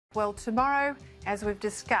Well, tomorrow, as we've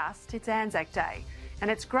discussed, it's Anzac Day,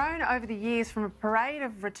 and it's grown over the years from a parade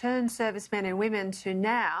of returned servicemen and women to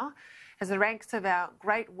now, as the ranks of our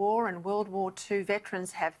Great War and World War II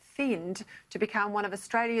veterans have thinned, to become one of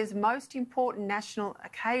Australia's most important national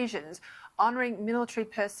occasions, honouring military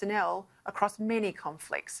personnel across many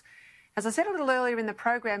conflicts. As I said a little earlier in the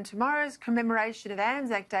program, tomorrow's commemoration of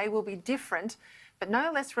Anzac Day will be different, but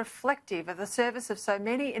no less reflective of the service of so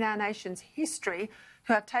many in our nation's history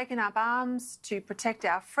who have taken up arms to protect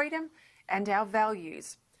our freedom and our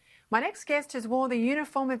values. My next guest has worn the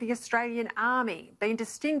uniform of the Australian Army, been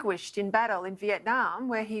distinguished in battle in Vietnam,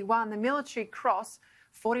 where he won the Military Cross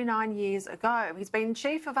 49 years ago. He's been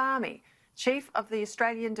Chief of Army, Chief of the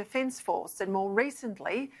Australian Defence Force, and more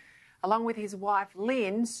recently, along with his wife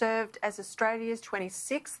Lynn, served as Australia's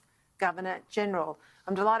 26th Governor-General.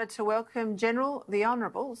 I'm delighted to welcome General the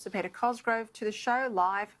Honourable Sir Peter Cosgrove to the show,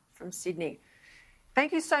 live from Sydney.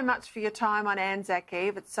 Thank you so much for your time on Anzac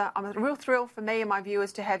Eve. It's a real thrill for me and my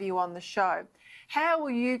viewers to have you on the show. How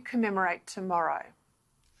will you commemorate tomorrow?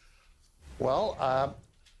 Well,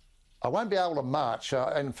 I won't be able to march,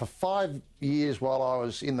 and for 5 years while I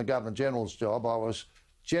was in the Governor-General's job, I was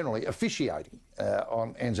generally officiating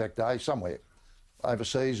on Anzac Day somewhere,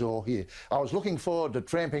 overseas or here. I was looking forward to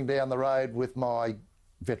tramping down the road with my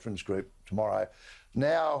veterans group tomorrow.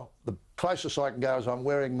 Now, the closest I can go is I'm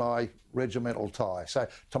wearing my regimental tie. So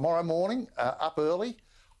tomorrow morning, up early,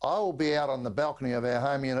 I will be out on the balcony of our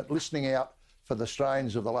home unit listening out for the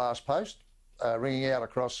strains of The Last Post, ringing out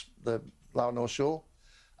across the Lower North Shore.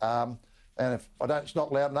 And if it's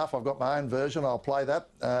not loud enough, I've got my own version, I'll play that,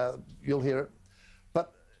 you'll hear it.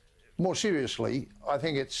 But more seriously, I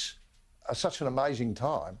think it's such an amazing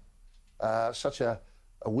time, such a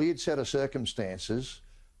weird set of circumstances.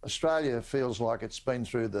 Australia feels like it's been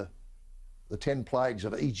through the 10 plagues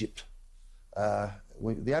of Egypt.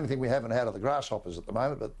 The only thing we haven't had are the grasshoppers at the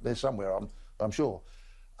moment, but they're somewhere, I'm sure.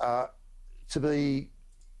 To be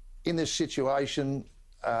in this situation,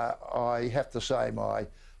 I have to say my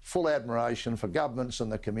full admiration for governments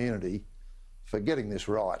and the community for getting this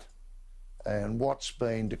right. And what's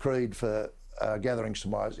been decreed for gatherings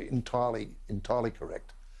tomorrow is entirely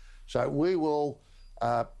correct. So we will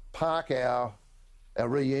park our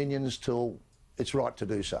reunions till it's right to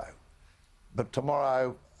do so. But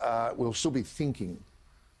tomorrow we'll still be thinking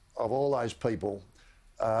of all those people,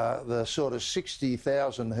 the sort of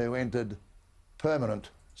 60,000 who entered permanent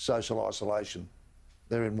social isolation.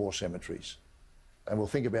 They're in war cemeteries. And we'll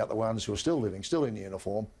think about the ones who are still living, still in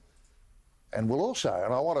uniform. And we'll also,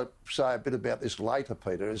 and I want to say a bit about this later,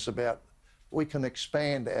 Peter, is about we can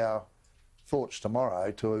expand our thoughts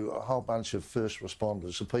tomorrow to a whole bunch of first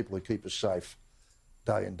responders, the people who keep us safe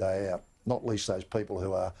day in, day out, not least those people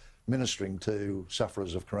who are ministering to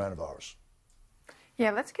sufferers of coronavirus.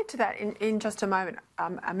 Yeah, let's get to that in just a moment.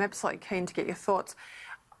 I'm absolutely keen to get your thoughts.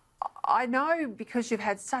 I know because you've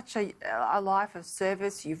had such a life of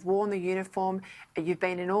service, you've worn the uniform, you've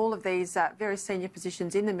been in all of these very senior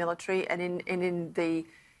positions in the military and in the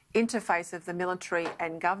interface of the military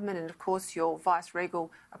and government, and of course your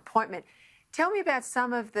vice-regal appointment. Tell me about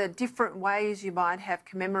some of the different ways you might have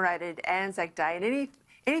commemorated Anzac Day, and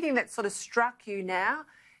anything that sort of struck you now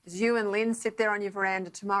as you and Lynn sit there on your veranda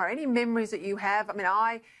tomorrow. Any memories that you have? I mean,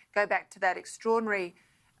 I go back to that extraordinary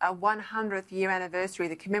 100th year anniversary,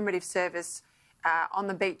 the commemorative service on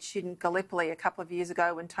the beach in Gallipoli a couple of years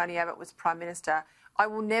ago when Tony Abbott was Prime Minister. I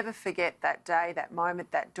will never forget that day, that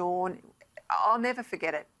moment, that dawn. I'll never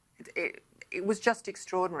forget it. It was just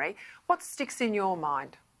extraordinary. What sticks in your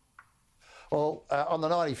mind? Well, on the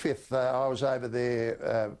 95th, I was over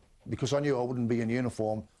there because I knew I wouldn't be in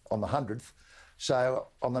uniform on the 100th. So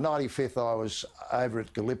on the 95th, I was over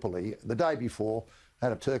at Gallipoli. The day before,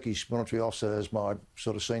 had a Turkish military officer as my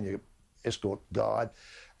sort of senior escort guide,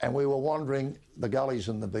 and we were wandering the gullies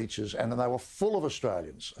and the beaches, and they were full of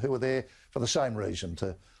Australians who were there for the same reason,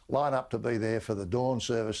 to line up to be there for the dawn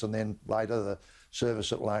service and then later the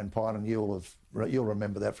service at Lone Pine, and you'll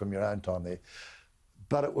remember that from your own time there.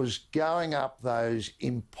 But it was going up those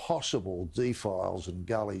impossible defiles and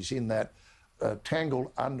gullies in that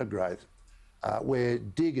tangled undergrowth where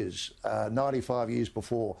diggers 95 years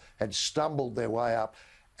before had stumbled their way up.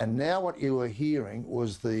 And now what you were hearing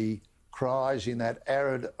was the cries in that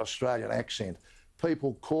arid Australian accent,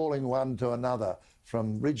 people calling one to another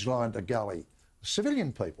from ridgeline to gully,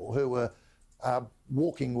 civilian people who were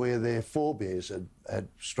walking where their forebears had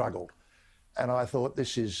struggled. And I thought,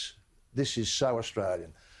 this is so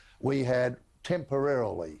Australian. We had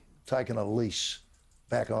temporarily taken a lease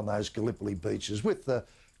back on those Gallipoli beaches with the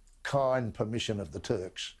kind permission of the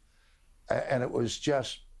Turks. And it was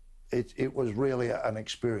just it was really an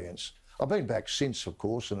experience. I've been back since, of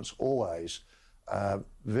course, and it's always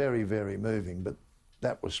very, very moving, but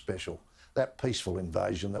that was special, that peaceful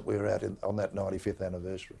invasion that we were at on that 95th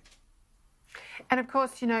anniversary. And of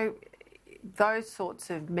course, you know, those sorts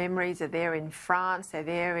of memories are there in France, they're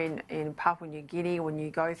there in Papua New Guinea when you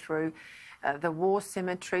go through the war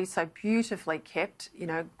cemetery, so beautifully kept, you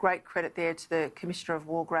know, great credit there to the Commissioner of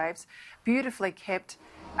War Graves, beautifully kept.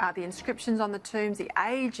 The inscriptions on the tombs, the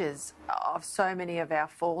ages of so many of our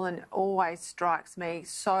fallen always strikes me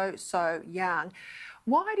so young.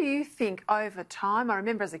 Why do you think over time, I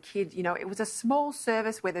remember as a kid, you know, it was a small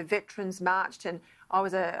service where the veterans marched and I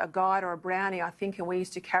was a guide or a brownie, I think, and we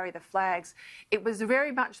used to carry the flags. It was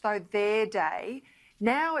very much, though, their day.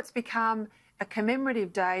 Now it's become a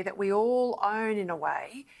commemorative day that we all own in a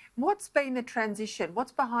way. What's been the transition?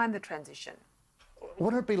 What's behind the transition?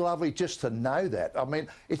 Wouldn't it be lovely just to know that? I mean,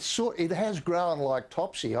 it has grown like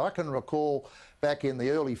topsy. I can recall back in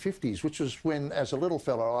the early 50s, which was when, as a little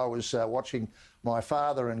fellow, I was watching my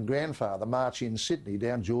father and grandfather march in Sydney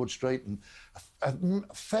down George Street, and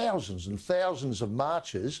thousands and thousands of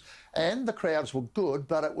marches, and the crowds were good,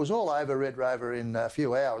 but it was all over Red Rover in a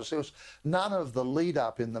few hours. There was none of the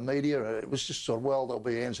lead-up in the media. It was just sort of, well, there'll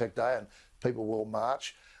be Anzac Day and people will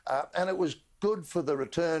march. And it was good for the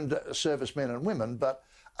returned servicemen and women, but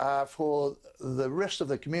for the rest of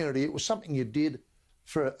the community, it was something you did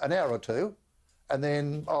for an hour or two, and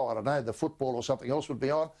then, I don't know, the football or something else would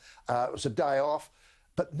be on. It was a day off.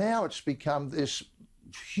 But now it's become this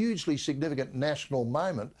hugely significant national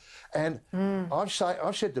moment. And I've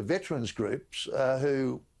said to veterans groups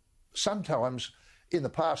who sometimes in the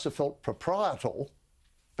past have felt proprietal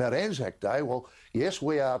about Anzac Day, well, yes,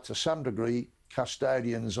 we are to some degree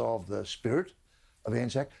custodians of the spirit of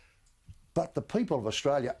Anzac, but the people of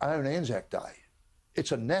Australia own Anzac Day.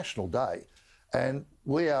 It's a national day, and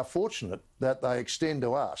we are fortunate that they extend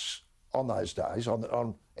to us on those days,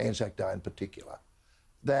 on Anzac Day in particular,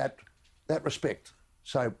 that respect.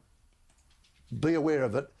 So be aware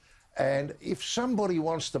of it, and if somebody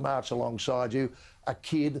wants to march alongside you, a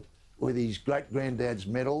kid with his great-granddad's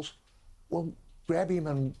medals, well, grab him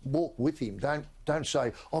and walk with him. Don't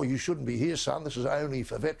say, oh, you shouldn't be here, son, this is only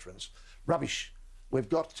for veterans. Rubbish. We've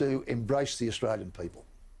got to embrace the Australian people.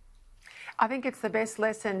 I think it's the best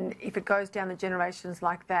lesson, if it goes down the generations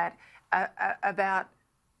like that, about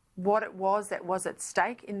what it was that was at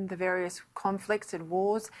stake in the various conflicts and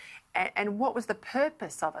wars, and what was the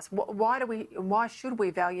purpose of us. Why should we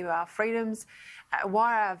value our freedoms?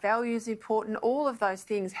 Why are our values important? All of those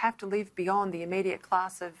things have to live beyond the immediate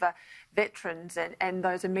class of veterans and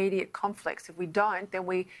those immediate conflicts. If we don't, then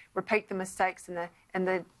we repeat the mistakes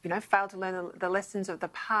and fail to learn the lessons of the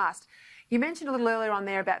past. You mentioned a little earlier on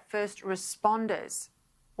there about first responders.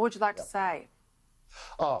 What would you like to say?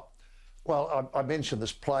 Oh, well, I mentioned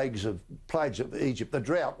this plagues of Egypt, the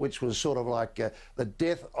drought, which was sort of like the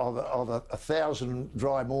death of 1,000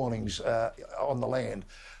 dry mornings on the land.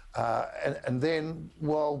 And then,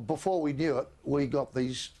 well, before we knew it, we got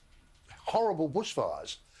these horrible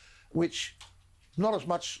bushfires, which not as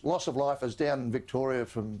much loss of life as down in Victoria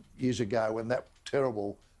from years ago when that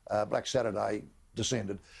terrible Black Saturday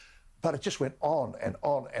descended. But it just went on and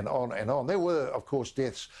on and on and on. There were, of course,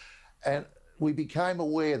 deaths. And we became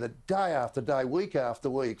aware that day after day, week after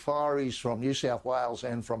week, fireys from New South Wales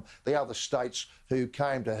and from the other states who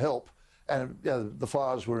came to help, and the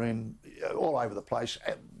fires were in all over the place,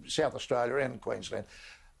 South Australia and Queensland,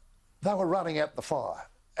 they were running at the fire.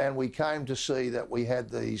 And we came to see that we had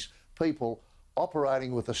these people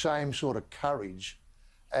operating with the same sort of courage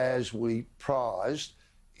as we prized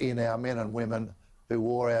in our men and women who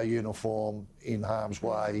wore our uniform in harm's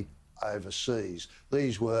way overseas.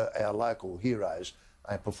 These were our local heroes.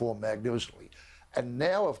 They performed magnificently. And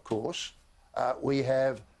now, of course, we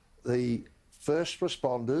have the first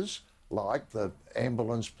responders, like the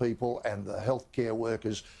ambulance people and the healthcare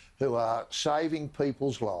workers, who are saving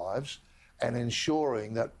people's lives and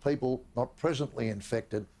ensuring that people not presently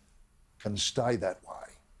infected can stay that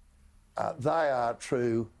way. They are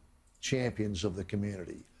true champions of the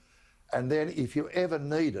community. And then if you ever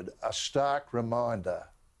needed a stark reminder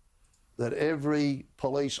that every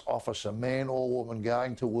police officer, man or woman,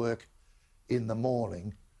 going to work in the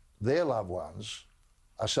morning, their loved ones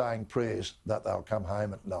are saying prayers that they'll come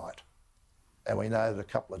home at night. And we know that a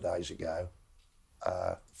couple of days ago,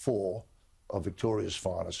 4 of Victoria's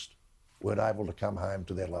finest weren't able to come home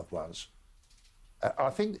to their loved ones. I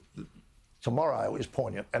think tomorrow is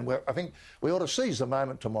poignant, and I think we ought to seize the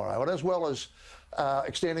moment tomorrow, and as well as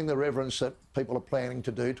extending the reverence that people are planning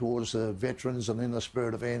to do towards the veterans and in the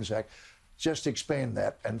spirit of Anzac, just expand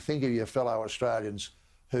that and think of your fellow Australians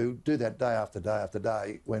who do that day after day after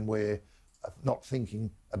day when we're not thinking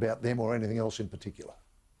about them or anything else in particular.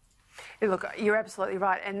 Look, you're absolutely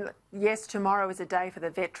right. And yes, tomorrow is a day for the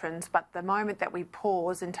veterans, but the moment that we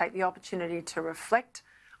pause and take the opportunity to reflect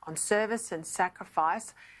on service and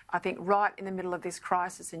sacrifice, I think right in the middle of this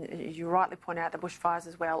crisis, and you rightly point out the bushfires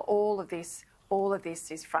as well, all of this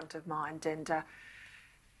is front of mind. And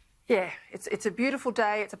yeah, it's a beautiful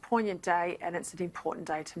day, it's a poignant day, and it's an important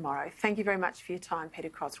day tomorrow. Thank you very much for your time, Peter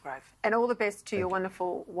Cosgrove. And all the best to your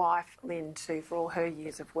wonderful wife, Lynn, too, for all her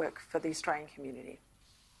years of work for the Australian community.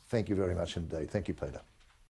 Thank you very much indeed. Thank you, Peter.